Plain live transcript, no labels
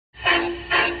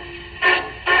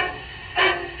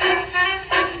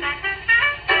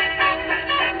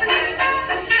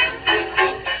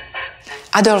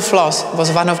Adolf Loos was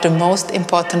one of the most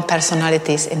important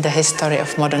personalities in the history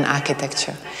of modern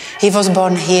architecture. He was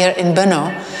born here in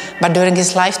Brno, but during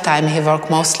his lifetime he worked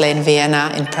mostly in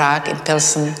Vienna, in Prague, in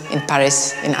Pilsen, in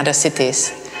Paris, in other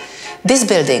cities. This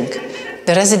building,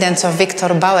 the residence of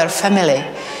Victor Bauer family,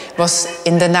 was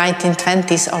in the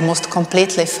 1920s almost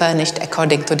completely furnished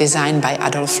according to design by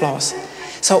Adolf Loos.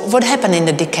 So what happened in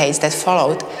the decades that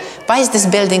followed? Why is this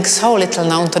building so little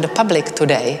known to the public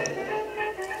today?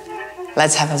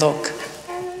 Let's have a look.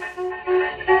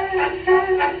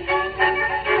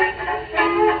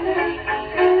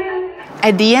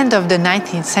 At the end of the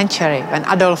 19th century, when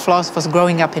Adolf Loos was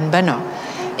growing up in Brno,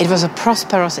 it was a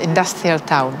prosperous industrial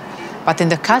town, but in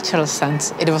the cultural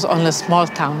sense, it was only a small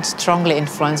town strongly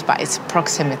influenced by its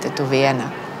proximity to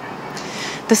Vienna.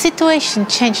 The situation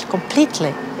changed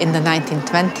completely in the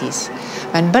 1920s,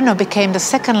 when Brno became the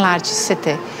second largest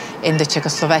city in the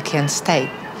Czechoslovakian state.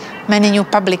 Many new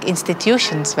public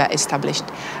institutions were established,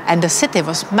 and the city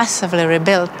was massively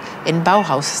rebuilt in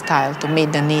Bauhaus style to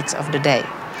meet the needs of the day.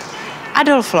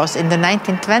 Adolf Loos in the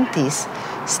 1920s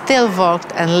still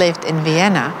worked and lived in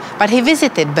Vienna, but he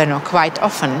visited Brno quite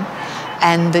often,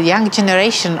 and the young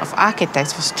generation of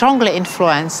architects was strongly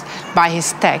influenced by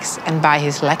his texts and by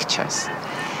his lectures.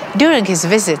 During his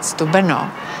visits to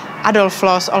Brno, Adolf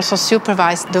Loos also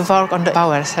supervised the work on the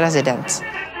Bauer's residence.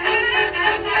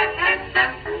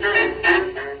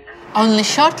 Only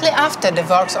shortly after the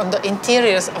works on the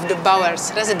interiors of the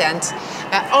Bauer's residence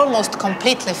were almost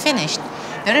completely finished,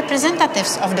 the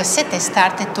representatives of the city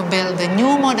started to build the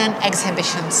new modern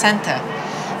exhibition center,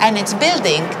 and its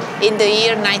building in the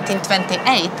year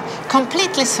 1928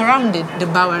 completely surrounded the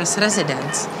Bauer's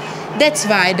residence. That's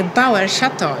why the Bauer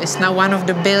Chateau is now one of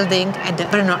the buildings at the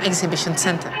Brno Exhibition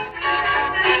Centre.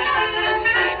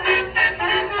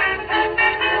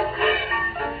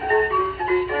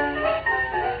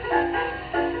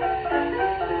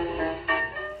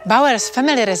 Bauer's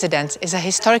family residence is a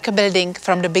historical building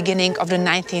from the beginning of the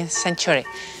 19th century,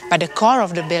 but the core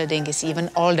of the building is even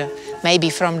older, maybe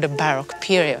from the Baroque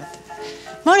period.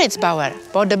 Moritz Bauer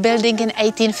bought the building in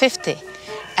 1850,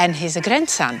 and his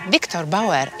grandson, Victor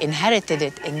Bauer, inherited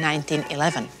it in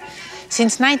 1911.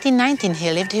 Since 1919, he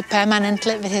lived here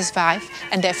permanently with his wife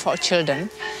and their 4 children,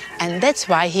 and that's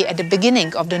why he, at the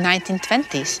beginning of the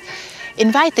 1920s,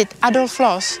 invited Adolf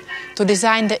Loos to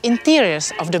design the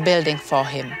interiors of the building for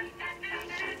him.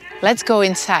 Let's go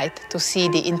inside to see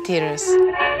the interiors.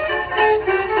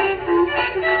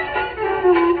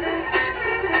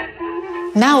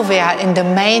 Now we are in the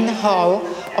main hall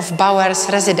of Bauer's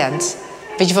residence,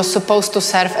 which was supposed to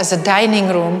serve as a dining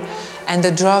room and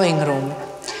a drawing room.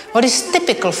 What is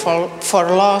typical for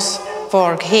Loos'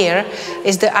 work here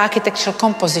is the architectural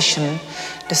composition,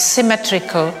 the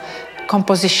symmetrical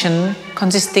composition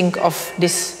consisting of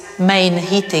this main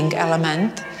heating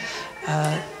element,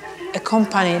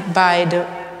 accompanied by the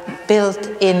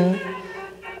built-in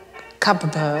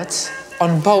cupboards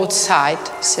on both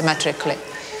sides symmetrically.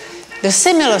 The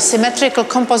similar symmetrical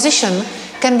composition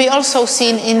can be also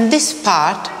seen in this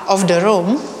part of the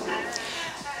room,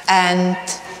 and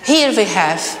here we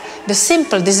have the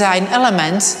simple design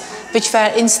elements which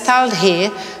were installed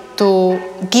here to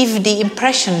give the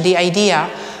impression, the idea,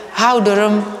 how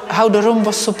the room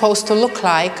was supposed to look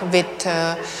like with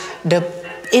the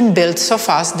inbuilt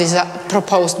sofas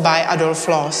proposed by Adolf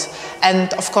Loos.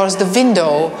 And of course the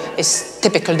window is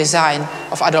typical design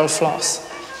of Adolf Loos.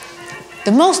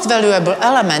 The most valuable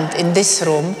element in this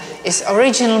room is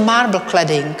original marble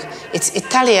cladding. It's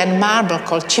Italian marble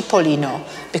called Cipollino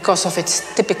because of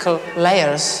its typical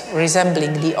layers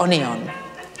resembling the onion.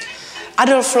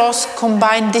 Adolf Loos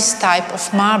combined this type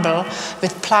of marble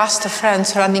with plaster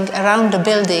friends running around the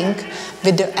building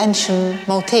with the ancient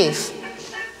motif.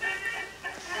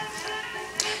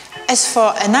 As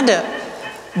for another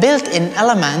built-in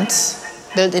elements,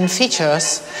 built-in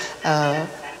features,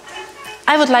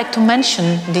 I would like to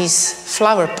mention these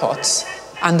flower pots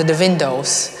under the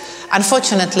windows.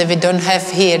 Unfortunately, we don't have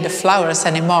here the flowers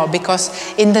anymore because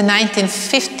in the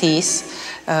 1950s,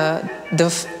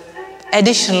 the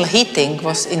additional heating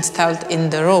was installed in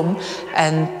the room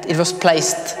and it was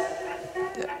placed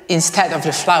instead of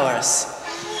the flowers.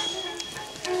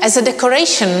 As a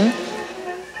decoration,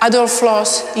 Adolf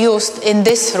Loos used in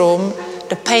this room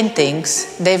the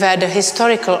paintings. They were the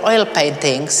historical oil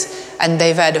paintings and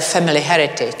they were the family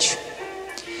heritage.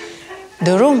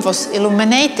 The room was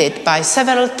illuminated by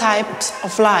several types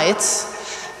of lights.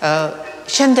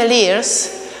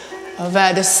 Chandeliers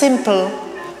were the simple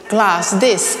glass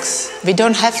discs. We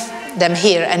don't have them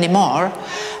here anymore.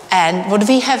 And what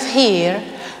we have here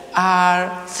are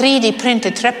 3D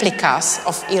printed replicas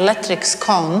of electric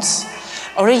scones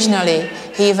Originally,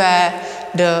 here were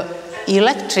the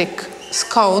electric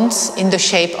scones in the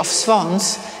shape of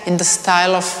swans in the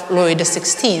style of Louis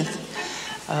XVI.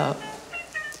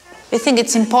 We think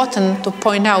it's important to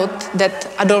point out that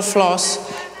Adolf Loos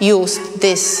used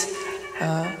these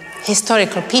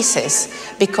historical pieces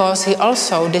because he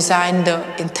also designed the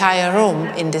entire room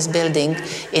in this building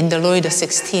in the Louis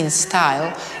XVI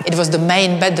style. It was the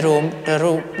main bedroom,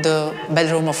 the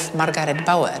bedroom of Margaret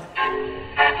Bauer.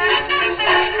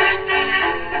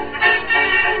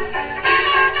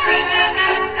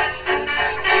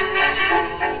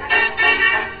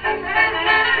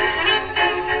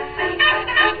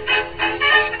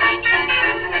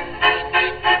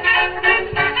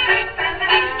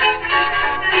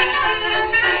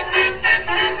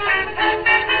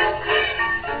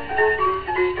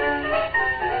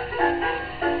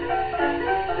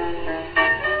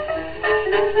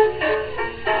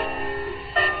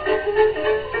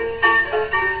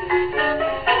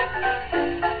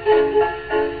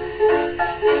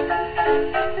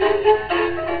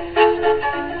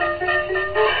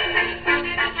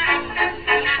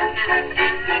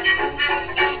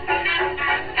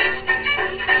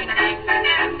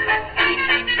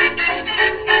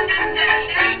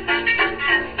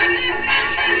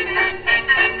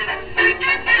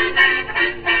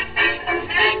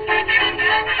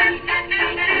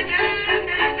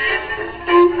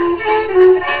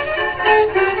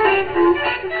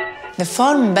 The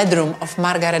former bedroom of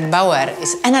Margaret Bauer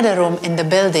is another room in the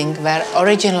building where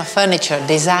original furniture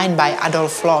designed by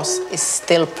Adolf Loos is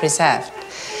still preserved.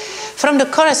 From the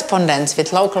correspondence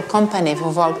with local companies who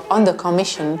worked on the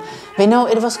commission, we know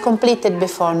it was completed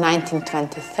before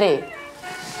 1923.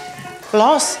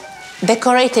 Loos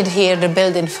decorated here the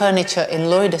building furniture in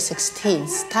Louis XVI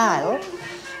style,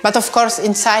 but of course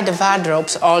inside the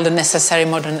wardrobes all the necessary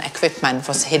modern equipment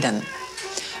was hidden.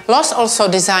 Loos also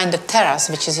designed the terrace,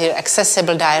 which is here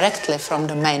accessible directly from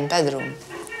the main bedroom.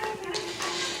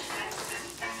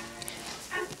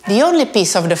 The only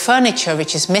piece of the furniture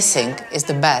which is missing is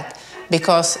the bed,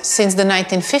 because since the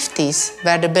 1950s,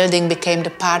 where the building became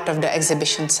the part of the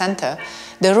exhibition center,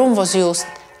 the room was used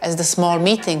as the small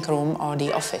meeting room or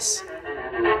the office.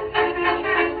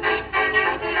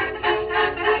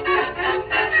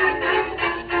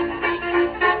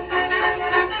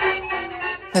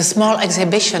 The small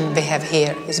exhibition we have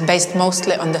here is based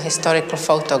mostly on the historical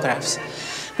photographs.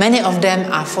 Many of them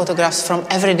are photographs from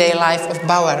everyday life of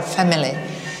Bauer family.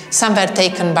 Some were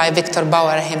taken by Victor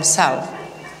Bauer himself.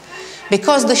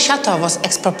 Because the chateau was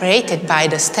expropriated by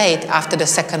the state after the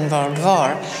Second World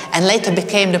War and later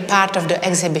became the part of the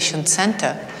exhibition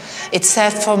center, it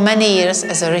served for many years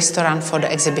as a restaurant for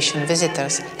the exhibition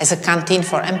visitors, as a canteen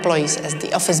for employees, as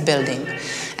the office building.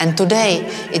 And today,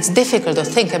 it's difficult to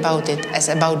think about it as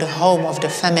about the home of the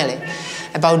family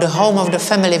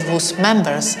whose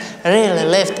members really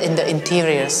lived in the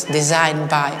interiors designed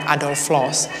by Adolf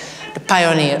Loos, the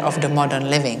pioneer of the modern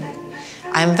living.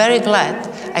 I'm very glad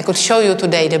I could show you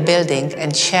today the building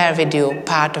and share with you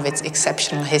part of its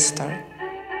exceptional history.